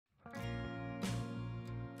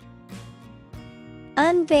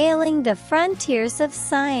Unveiling the frontiers of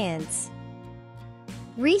science.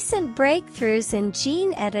 Recent breakthroughs in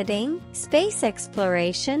gene editing, space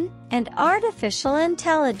exploration, and artificial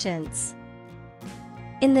intelligence.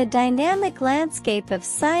 In the dynamic landscape of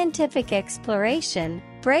scientific exploration,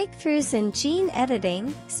 breakthroughs in gene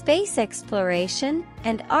editing, space exploration,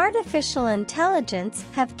 and artificial intelligence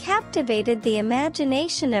have captivated the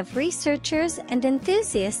imagination of researchers and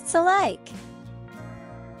enthusiasts alike.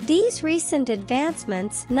 These recent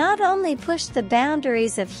advancements not only push the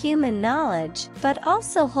boundaries of human knowledge, but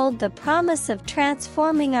also hold the promise of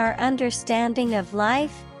transforming our understanding of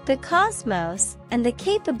life, the cosmos, and the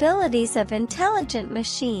capabilities of intelligent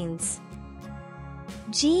machines.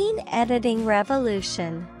 Gene editing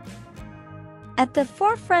revolution. At the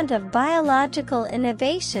forefront of biological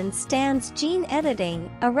innovation stands gene editing,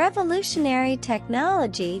 a revolutionary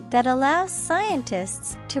technology that allows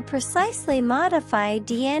scientists to precisely modify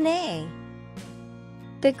DNA.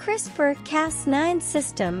 The CRISPR-Cas9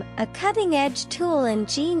 system, a cutting-edge tool in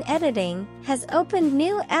gene editing, has opened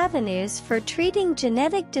new avenues for treating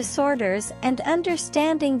genetic disorders and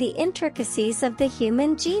understanding the intricacies of the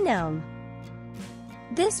human genome.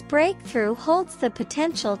 This breakthrough holds the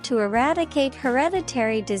potential to eradicate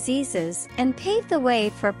hereditary diseases and pave the way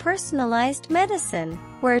for personalized medicine,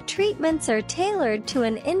 where treatments are tailored to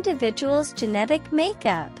an individual's genetic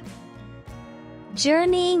makeup.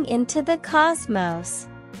 Journeying into the cosmos.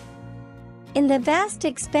 In the vast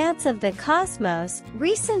expanse of the cosmos,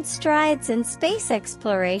 recent strides in space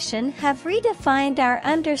exploration have redefined our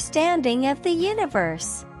understanding of the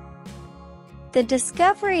universe. The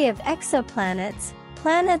discovery of exoplanets,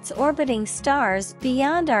 planets orbiting stars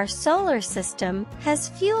beyond our solar system, has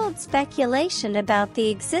fueled speculation about the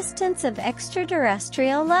existence of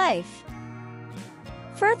extraterrestrial life.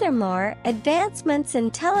 Furthermore, advancements in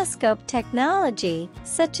telescope technology,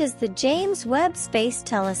 such as the James Webb Space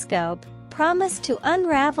Telescope, promise to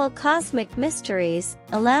unravel cosmic mysteries,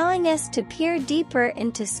 allowing us to peer deeper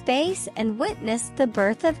into space and witness the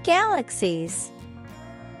birth of galaxies.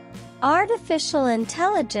 Artificial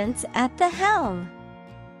intelligence at the helm.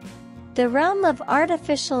 The realm of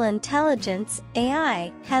artificial intelligence,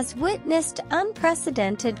 AI, has witnessed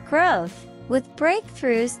unprecedented growth, with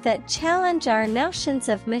breakthroughs that challenge our notions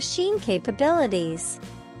of machine capabilities.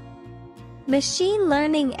 Machine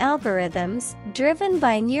learning algorithms, driven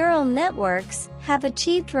by neural networks, have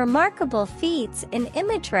achieved remarkable feats in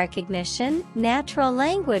image recognition, natural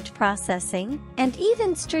language processing, and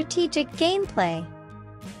even strategic gameplay.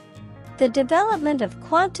 The development of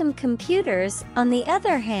quantum computers, on the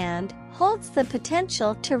other hand, holds the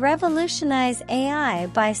potential to revolutionize AI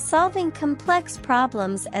by solving complex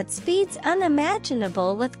problems at speeds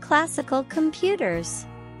unimaginable with classical computers.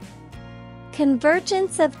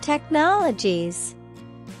 Convergence of technologies.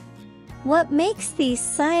 What makes these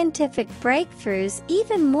scientific breakthroughs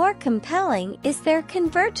even more compelling is their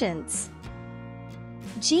convergence.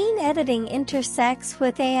 Gene editing intersects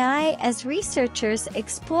with AI as researchers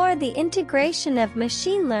explore the integration of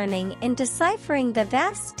machine learning in deciphering the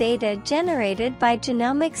vast data generated by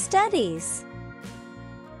genomic studies.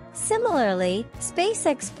 Similarly, space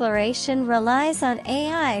exploration relies on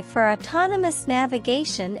AI for autonomous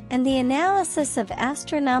navigation and the analysis of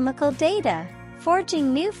astronomical data,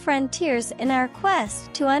 forging new frontiers in our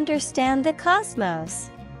quest to understand the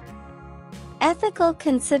cosmos. Ethical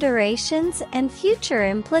considerations and future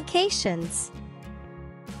implications.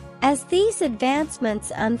 As these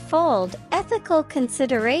advancements unfold, ethical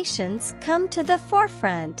considerations come to the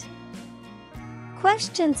forefront.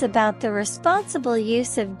 Questions about the responsible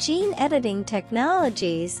use of gene editing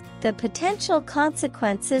technologies, the potential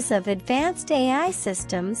consequences of advanced AI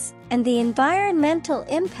systems, and the environmental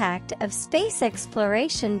impact of space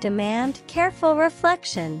exploration demand careful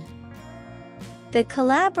reflection. The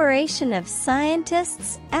collaboration of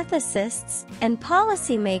scientists, ethicists, and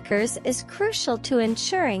policymakers is crucial to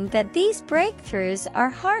ensuring that these breakthroughs are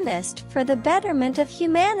harnessed for the betterment of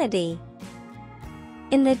humanity.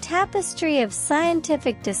 In the tapestry of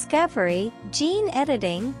scientific discovery, gene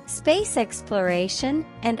editing, space exploration,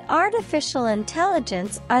 and artificial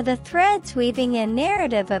intelligence are the threads weaving a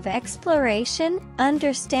narrative of exploration,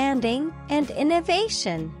 understanding, and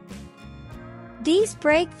innovation. These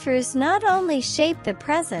breakthroughs not only shape the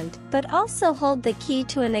present but also hold the key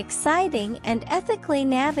to an exciting and ethically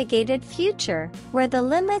navigated future, where the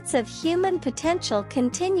limits of human potential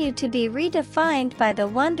continue to be redefined by the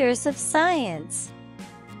wonders of science.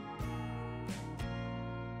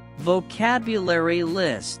 Vocabulary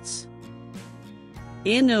lists.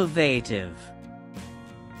 Innovative.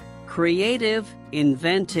 Creative,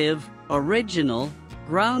 inventive, original,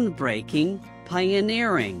 groundbreaking,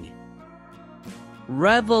 pioneering.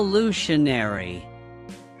 revolutionary,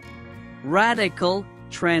 radical,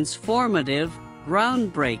 transformative,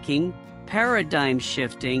 groundbreaking,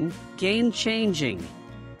 paradigm-shifting, game-changing.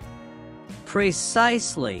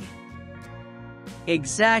 Precisely,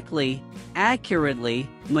 exactly, accurately,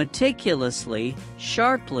 meticulously,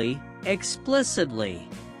 sharply, explicitly.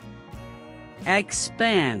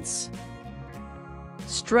 Expanse,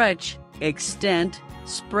 stretch, extent,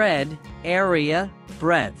 spread, area,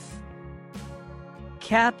 breadth.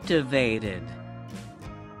 Captivated,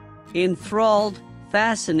 enthralled,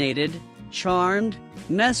 fascinated, charmed,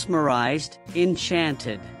 mesmerized,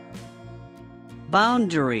 enchanted.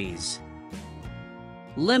 Boundaries,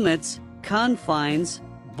 limits, confines,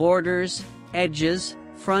 borders, edges,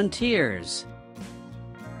 frontiers.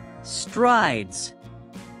 Strides,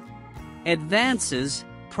 advances,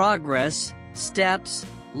 progress, steps,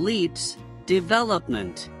 leaps,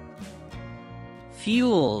 development.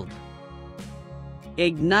 Fueled,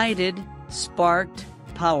 ignited, sparked,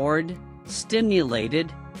 powered,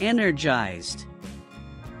 stimulated, energized.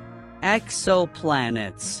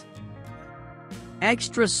 Exoplanets,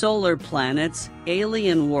 extrasolar planets,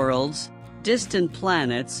 alien worlds, distant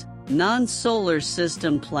planets, non-solar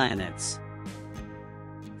system planets.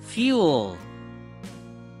 Fuel,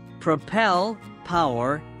 propel,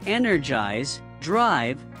 power, energize,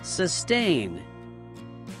 drive, sustain.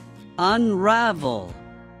 Unravel,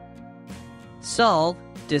 solve,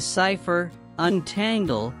 decipher,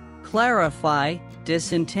 untangle, clarify,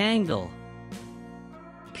 disentangle.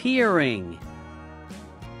 Peering,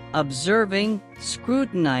 observing,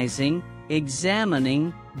 scrutinizing,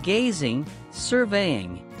 examining, gazing,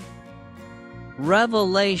 surveying.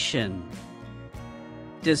 Revelation,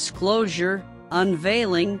 disclosure,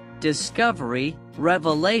 unveiling, discovery,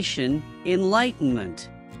 revelation, enlightenment.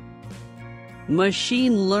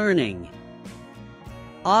 Machine learning,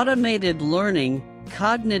 automated learning,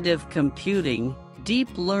 cognitive computing, deep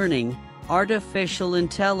learning, artificial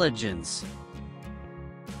intelligence.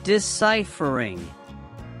 Deciphering,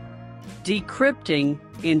 decrypting,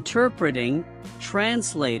 interpreting,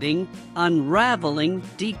 translating, unraveling,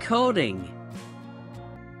 decoding.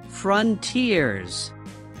 Frontiers,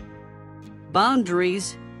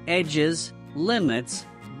 boundaries, edges, limits,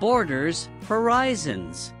 borders,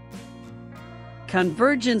 horizons.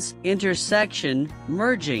 Convergence, intersection,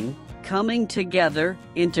 merging, coming together,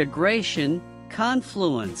 integration,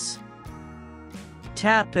 confluence.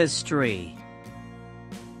 Tapestry,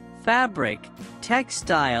 fabric,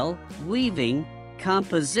 textile, weaving,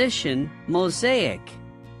 composition, mosaic.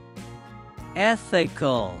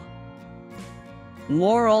 Ethical,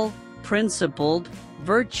 moral, principled,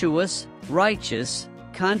 virtuous, righteous,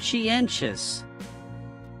 conscientious.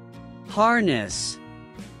 Harness,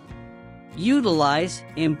 utilize,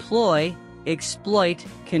 employ, exploit,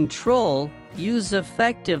 control, use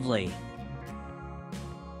effectively.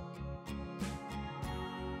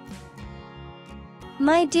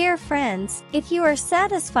 My dear friends, if you are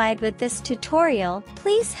satisfied with this tutorial,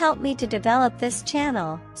 please help me to develop this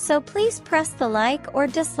channel, so please press the like or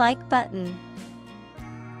dislike button.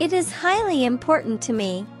 It is highly important to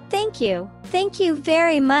me. Thank you. Thank you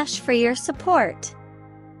very much for your support.